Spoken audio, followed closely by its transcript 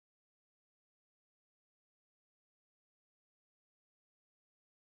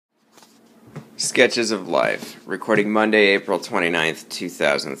Sketches of Life, recording Monday, April 29th,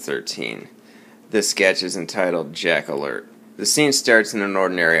 2013. This sketch is entitled Jack Alert. The scene starts in an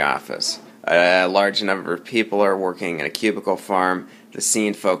ordinary office. A large number of people are working in a cubicle farm. The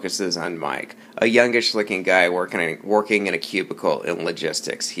scene focuses on Mike, a youngish-looking guy working in a cubicle in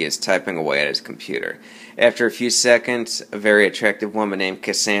logistics. He is typing away at his computer. After a few seconds, a very attractive woman named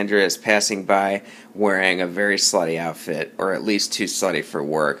Cassandra is passing by wearing a very slutty outfit, or at least too slutty for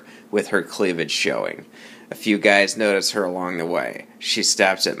work, with her cleavage showing. A few guys notice her along the way. She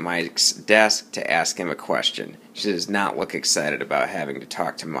stops at Mike's desk to ask him a question. She does not look excited about having to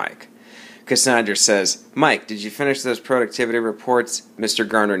talk to Mike. Cassandra says, "Mike, did you finish those productivity reports? Mr.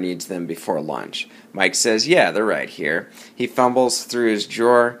 Garner needs them before lunch." Mike says, "Yeah, they're right here." He fumbles through his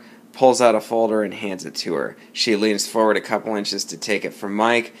drawer, pulls out a folder, and hands it to her. She leans forward a couple inches to take it from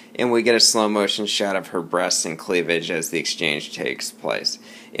Mike, and we get a slow-motion shot of her breasts and cleavage as the exchange takes place.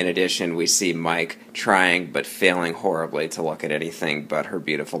 In addition, we see Mike trying but failing horribly to look at anything but her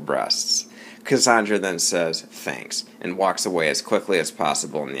beautiful breasts. Cassandra then says, "Thanks," and walks away as quickly as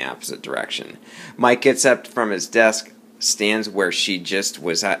possible in the opposite direction. Mike gets up from his desk, stands where she just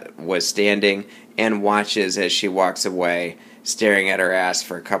was standing, and watches as she walks away, staring at her ass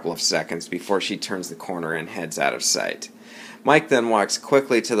for a couple of seconds before she turns the corner and heads out of sight. Mike then walks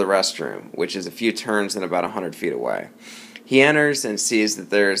quickly to the restroom, which is a few turns and about 100 feet away. He enters and sees that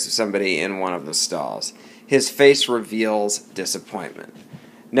there is somebody in one of the stalls. His face reveals disappointment.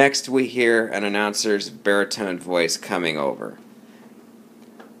 Next, we hear an announcer's baritone voice coming over.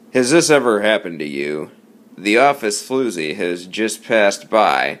 "Has this ever happened to you? The office floozy has just passed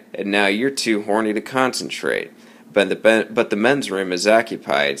by, and now you're too horny to concentrate. But the men's room is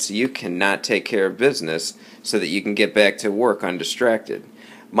occupied, so you cannot take care of business so that you can get back to work undistracted."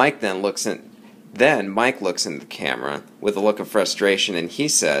 Mike looks into the camera with a look of frustration, and he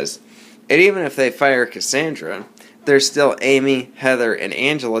says, "And even if they fire Cassandra, there's still Amy, Heather, and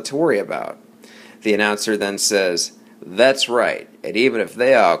Angela to worry about." The announcer then says, "That's right, and even if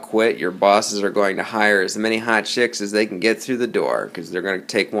they all quit, your bosses are going to hire as many hot chicks as they can get through the door, because they're going to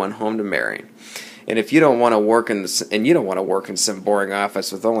take one home to marry. And if you don't want to work in some boring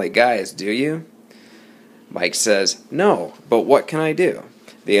office with only guys, do you?" Mike says, "No, but what can I do?"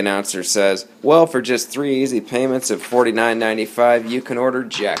 The announcer says, "Well, for just 3 easy payments of $49.95, you can order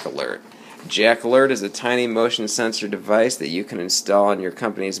Jack Alert. Jack Alert is a tiny motion sensor device that you can install in your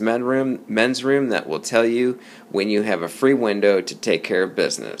company's men's room that will tell you when you have a free window to take care of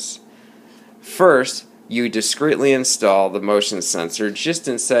business. First, you discreetly install the motion sensor just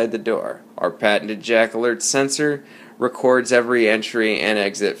inside the door. Our patented Jack Alert sensor records every entry and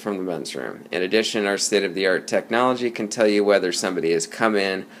exit from the men's room. In addition, our state-of-the-art technology can tell you whether somebody has come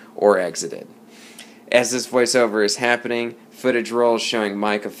in or exited." As this voiceover is happening, footage rolls showing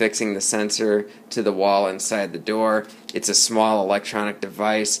Mike affixing the sensor to the wall inside the door. It's a small electronic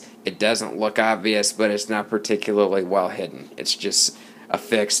device. It doesn't look obvious, but it's not particularly well hidden. It's just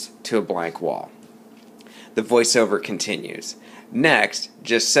affixed to a blank wall. The voiceover continues. "Next,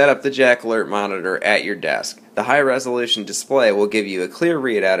 just set up the Jack Alert monitor at your desk. The high-resolution display will give you a clear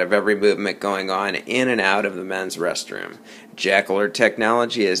readout of every movement going on in and out of the men's restroom. Jack Alert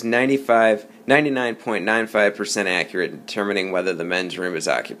technology is 99.95% accurate in determining whether the men's room is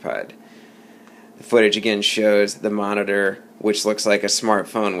occupied." The footage again shows the monitor, which looks like a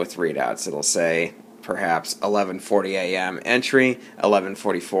smartphone with readouts. It'll say, perhaps, 11:40 a.m. entry,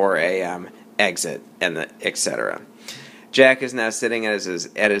 11:44 a.m. exit, and etc. Jack is now sitting at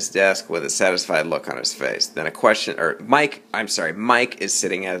his desk with a satisfied look on his face. Mike is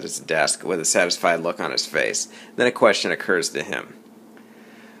sitting at his desk with a satisfied look on his face. Then a question occurs to him.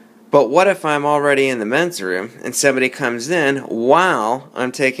 "But what if I'm already in the men's room and somebody comes in while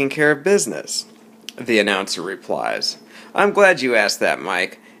I'm taking care of business?" The announcer replies, "I'm glad you asked that,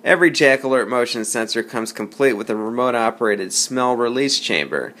 Mike. Every Jack Alert motion sensor comes complete with a remote-operated smell release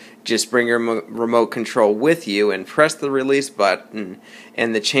chamber. Just bring your remote control with you and press the release button,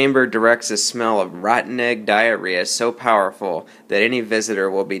 and the chamber directs a smell of rotten egg diarrhea so powerful that any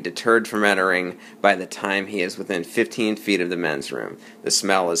visitor will be deterred from entering by the time he is within 15 feet of the men's room. The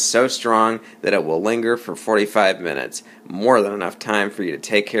smell is so strong that it will linger for 45 minutes, more than enough time for you to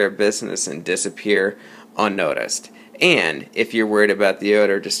take care of business and disappear unnoticed. And if you're worried about the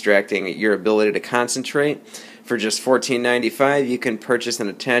odor distracting your ability to concentrate, for just $14.95 you can purchase an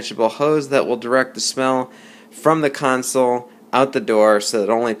attachable hose that will direct the smell from the console out the door so that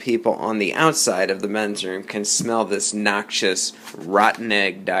only people on the outside of the men's room can smell this noxious rotten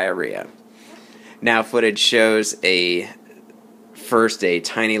egg diarrhea." Now footage shows a First, a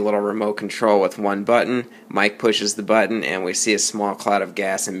tiny little remote control with one button. Mike pushes the button, and we see a small cloud of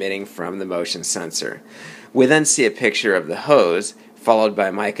gas emitting from the motion sensor. We then see a picture of the hose, followed by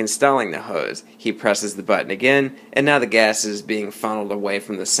Mike installing the hose. He presses the button again, and now the gas is being funneled away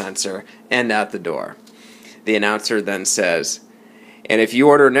from the sensor and out the door. The announcer then says, "And if you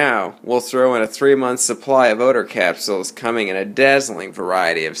order now, we'll throw in a 3-month supply of odor capsules coming in a dazzling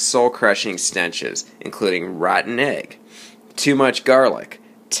variety of soul-crushing stenches, including rotten egg, too much garlic,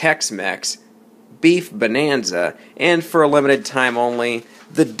 Tex-Mex, beef bonanza, and for a limited time only,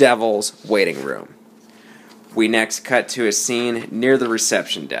 the devil's waiting room." We next cut to a scene near the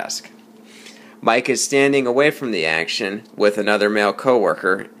reception desk. Mike is standing away from the action with another male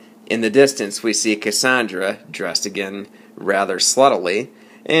coworker. In the distance, we see Cassandra, dressed again rather sluttily,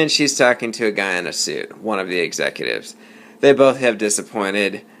 and she's talking to a guy in a suit, one of the executives. They both have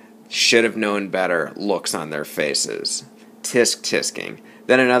disappointed, should-have-known-better looks on their faces. Tisk-tisking.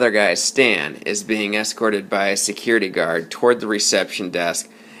 Then another guy, Stan, is being escorted by a security guard toward the reception desk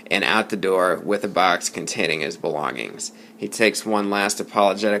and out the door with a box containing his belongings. He takes one last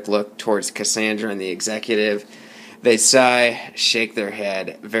apologetic look towards Cassandra and the executive. They sigh, shake their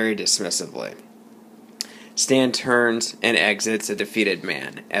head very dismissively. Stan turns and exits a defeated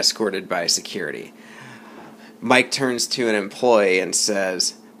man, escorted by security. Mike turns to an employee and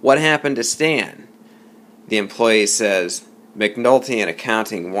says, "What happened to Stan?" The employee says, "McNulty in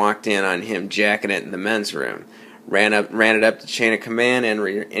accounting walked in on him jacking it in the men's room. Ran it up the chain of command,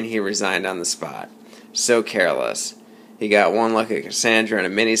 and he resigned on the spot. So careless. He got one look at Cassandra in a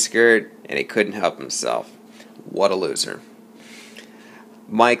miniskirt, and he couldn't help himself. What a loser."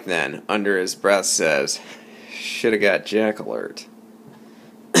 Mike then, under his breath, says, "Should have got Jack alert."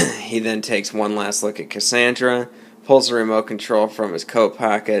 He then takes one last look at Cassandra, pulls the remote control from his coat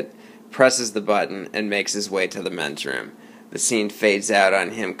pocket, presses the button, and makes his way to the men's room. The scene fades out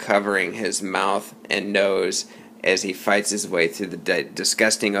on him covering his mouth and nose as he fights his way through the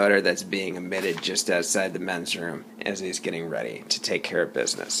disgusting odor that's being emitted just outside the men's room as he's getting ready to take care of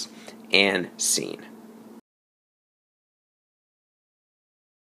business. And scene.